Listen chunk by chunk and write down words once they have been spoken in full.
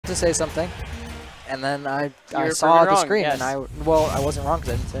to say something, and then I were saw the wrong, screen, yes. and I wasn't wrong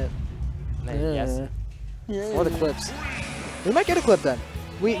because I didn't say it. Yes. Yeah. Or the clips. We might get a clip then.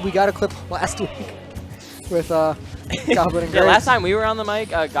 We got a clip last week with Goblin and Graves. Yeah, last time we were on the mic,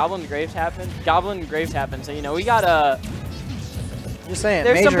 Goblin and Graves happened. So you know we got Just saying,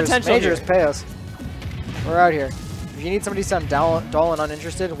 there's some majors, potential majors here. pay us. We're out here. If you need somebody to sound dull and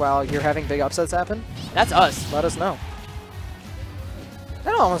uninterested while you're having big upsets happen, That's us. let us know.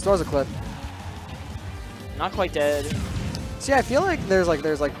 That almost was a clip. Not quite dead. See, I feel like there's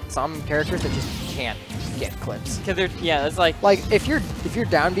some characters that just can't get clips. Cause they're it's like If your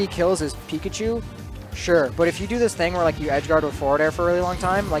down B kills is Pikachu, sure. But if you do this thing where like you edge guard with forward air for a really long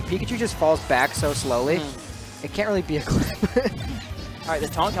time, like Pikachu just falls back so slowly, it can't really be a clip. all right, the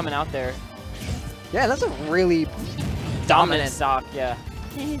taunt coming out there. Yeah, that's a really Dominant stock. Yeah.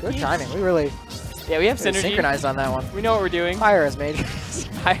 good timing. We really Yeah, we have synergy. synchronized on that one. We know what we're doing. Hire us, majors.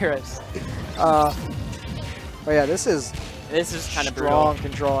 Hire us. But yeah, this is kind of strong brutal.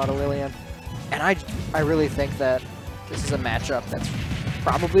 control out of Lilian. And I really think that this is a matchup that's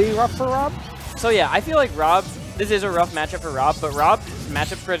probably rough for Rob. So yeah, I feel like this is a rough matchup for Rob, but Rob's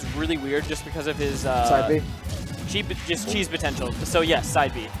matchup spread is really weird just because of his Side B. cheese potential. So yes,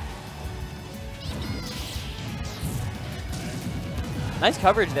 side B. Nice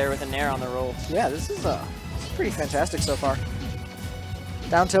coverage there with a nair on the roll. Yeah, this is pretty fantastic so far.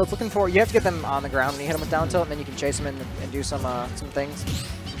 Down tilt, looking for, you have to get them on the ground when you hit them with down tilt, and then you can chase them and do some things.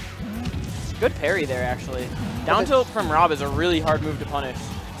 Good parry there, actually. Down tilt from Rob is a really hard move to punish.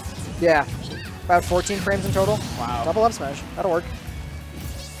 Yeah, about 14 frames in total. Wow. Double up smash, that'll work.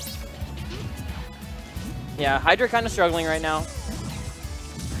 Yeah, Hydra kind of struggling right now.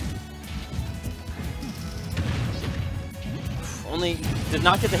 Only did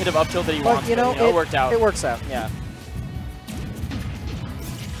not get the hit of up tilt that he wants, You know, it worked out. It works out. Yeah.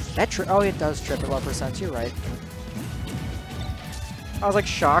 Oh, it does trip at low percent. You're right. I was like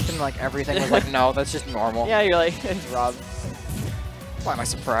shocked and like everything was like, no, that's just normal. Yeah, you're like, it's Rob. Why am I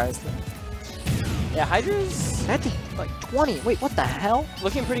surprised? Yeah, Hydra's That did like 20. Wait, what the hell?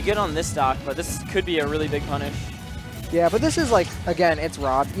 looking pretty good on this stock, but this could be a really big punish. Yeah, but this is like, again, it's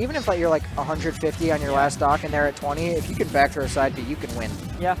Rob. Even if like you're like 150 on your last stock and they're at 20, if you can back throw side B, you can win.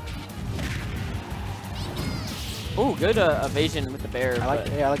 Yeah. Ooh, good evasion with the bear. I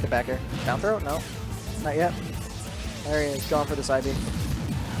like the back air. Down throw? No, not yet. There he is, going for the side B.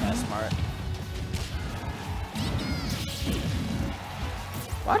 Yeah, smart.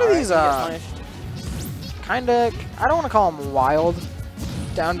 A lot of these kind of, I don't want to call them wild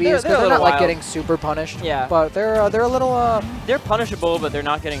down Bs because they're not like getting super punished. Yeah. But they're a little They're punishable, but they're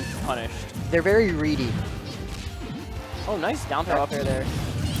not getting punished. they're very reedy. Oh, nice down throw up air there.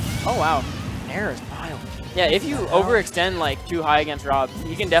 Oh wow. Nair is wild. Yeah, if you overextend like too high against Rob,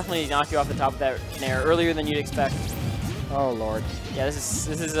 he can definitely knock you off the top of that nair earlier than you'd expect. Oh lord. Yeah, this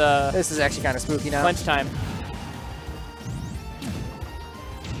is This is actually kind of spooky now. clench time.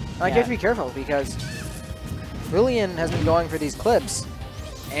 Like, you have to be careful because Lilian has been going for these clips,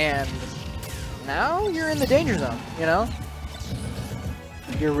 and now you're in the danger zone, you know?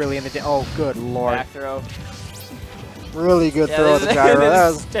 You're really in the oh, good lord. Back throw. Really good throw of the gyro. That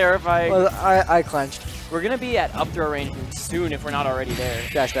was terrifying. Well, I clenched. We're going to be at up throw range soon if we're not already there.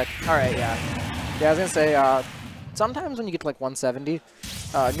 Dash deck. All right, yeah. Yeah, I was going to say, sometimes when you get to like 170,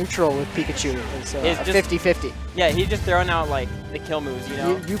 neutral with Pikachu is 50-50. Yeah, he's just throwing out like the kill moves, you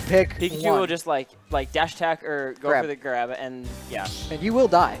know? You pick Pikachu one, will just like dash attack or go Grab. for the grab, and yeah. and you will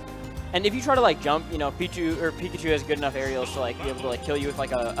die. And if you try to like jump, you know, Pikachu has good enough aerials to like be able to like kill you with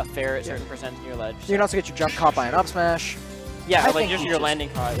like a fair at certain percent in your ledge. You can also get your jump caught by an up smash. Yeah, I like think just you your just- landing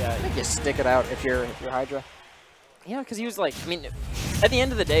caught, yeah. I think you stick it out if you're Hydra. Yeah, because he was like, I mean, at the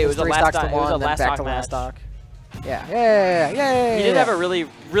end of the day, it was a 3 last stocks stock, to it was a one, then last back stock to match. last stock. Yeah. He did have a really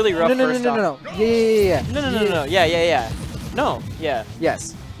rough first stock. No. Yeah. No. Yeah. No. Yeah.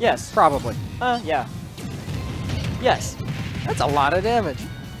 Yes. Yes. Probably. Yeah. Yes. That's a lot of damage.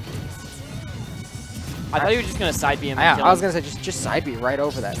 I thought you were just gonna side B him. Yeah, and kill I was him. gonna say just side B right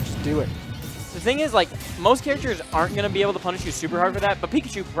over that. Just do it. The thing is, like, most characters aren't gonna be able to punish you super hard for that, but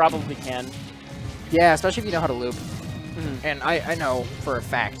Pikachu probably can. Yeah, especially if you know how to loop. Mm-hmm. And I know for a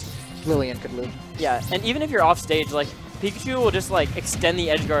fact Lilian could loop. Yeah, and even if you're off stage, like, Pikachu will just, like, extend the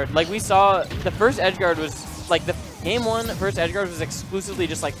edge guard. Like, we saw the first edge guard was, like, the game one first edge guard was exclusively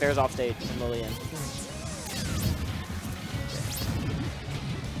just, like, fairs off stage from Lilian.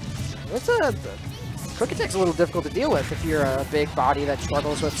 Quick attack's a little difficult to deal with if you're a big body that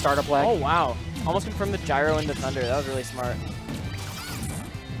struggles with startup lag. Oh, wow. Almost confirmed the gyro into Thunder. That was really smart.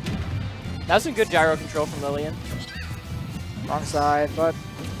 That was some good gyro control from Lilian. Wrong side, but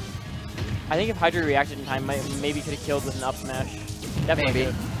I think if Hydra reacted in time, maybe could have killed with an up smash. Definitely.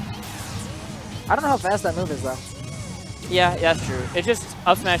 Maybe. I don't know how fast that move is though. Yeah, that's true. It just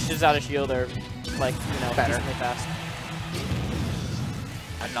up smashes out of shield or like Better. decently fast.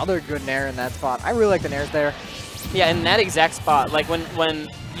 Another good nair in that spot. I really like the nairs there. Yeah, in that exact spot, like when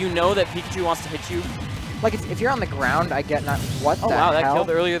you know that Pikachu wants to hit you. Like if you're on the ground, I get not what the wow, that hell?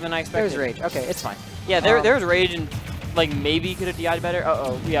 killed earlier than I expected. There's rage. Okay, it's fine. Yeah, there's rage and like maybe could have DI'd better.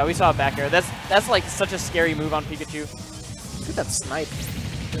 Uh-oh. Yeah, we saw a back air. That's like such a scary move on Pikachu. Look at that snipe.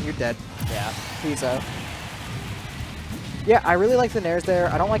 You're dead. Yeah. Peace out. Yeah, I really like the nairs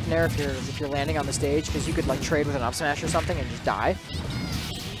there. I don't like nair if you're landing on the stage because you could like trade with an up smash or something and just die.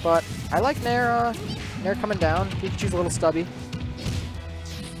 But I like nair coming down. Pikachu's a little stubby.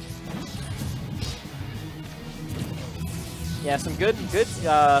 Yeah, some good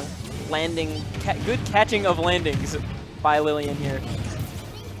landing, good catching of landings by Lilian here.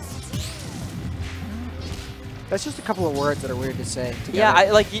 That's just a couple of words that are weird to say together.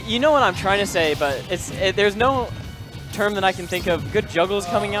 Yeah, you know what I'm trying to say, but there's no term that I can think of. Good juggles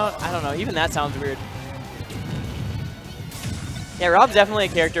coming out. I don't know. Even that sounds weird. Yeah, Rob's definitely a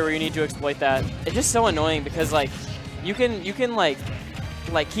character where you need to exploit that. It's just so annoying because like you can like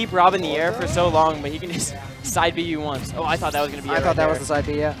keep Rob in the air for so long, but he can just side B you once. Oh, I thought that was gonna be. I thought that was the side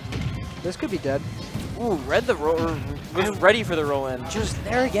B. Yeah. This could be dead. Ooh, read the roll. Was ready for the roll in. Just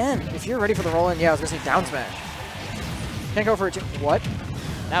there again. If you're ready for the roll in, yeah, I was gonna say down smash. Can't go for it. What?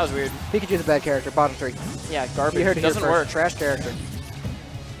 That was weird. Pikachu's a bad character. Bottom 3. Yeah, garbage. You heard it Doesn't here first. work. Trash character.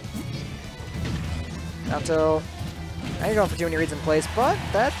 Now you're going for too many reads in place, but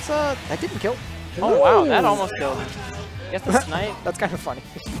that didn't kill. Oh wow, that almost killed him. Guess the snipe. That's kind of funny.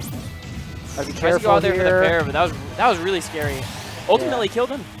 Gotta be Tries careful to go out there here. for the pair, but that was really scary. Ultimately killed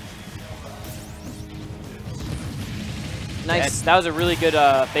him. Nice. That was a really good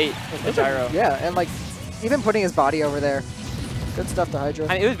bait with the gyro. Yeah, and like even putting his body over there. Good stuff to Hydra.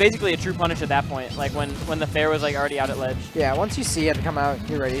 I mean, it was basically a true punish at that point, like when the fair was like already out at ledge. Yeah, once you see it come out,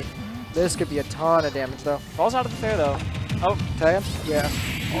 you're ready. This could be a ton of damage though. Falls out of the fair though. Oh, Tag? Yeah.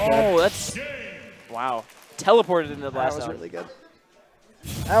 Oh, that's wow. Teleported into the blast That was zone. really good.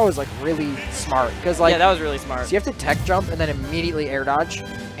 That was like really smart because like yeah, that was really smart. So you have to tech jump and then immediately air dodge,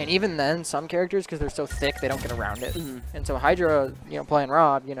 and even then, some characters because they're so thick they don't get around it. And so Hydra, playing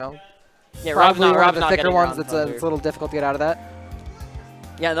Rob, yeah, Rob's one not of the thicker getting ones. around It's a little difficult to get out of that.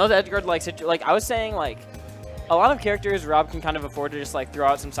 Yeah, those edge guard like I was saying, like a lot of characters Rob can kind of afford to just like throw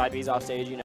out some side Bs off stage,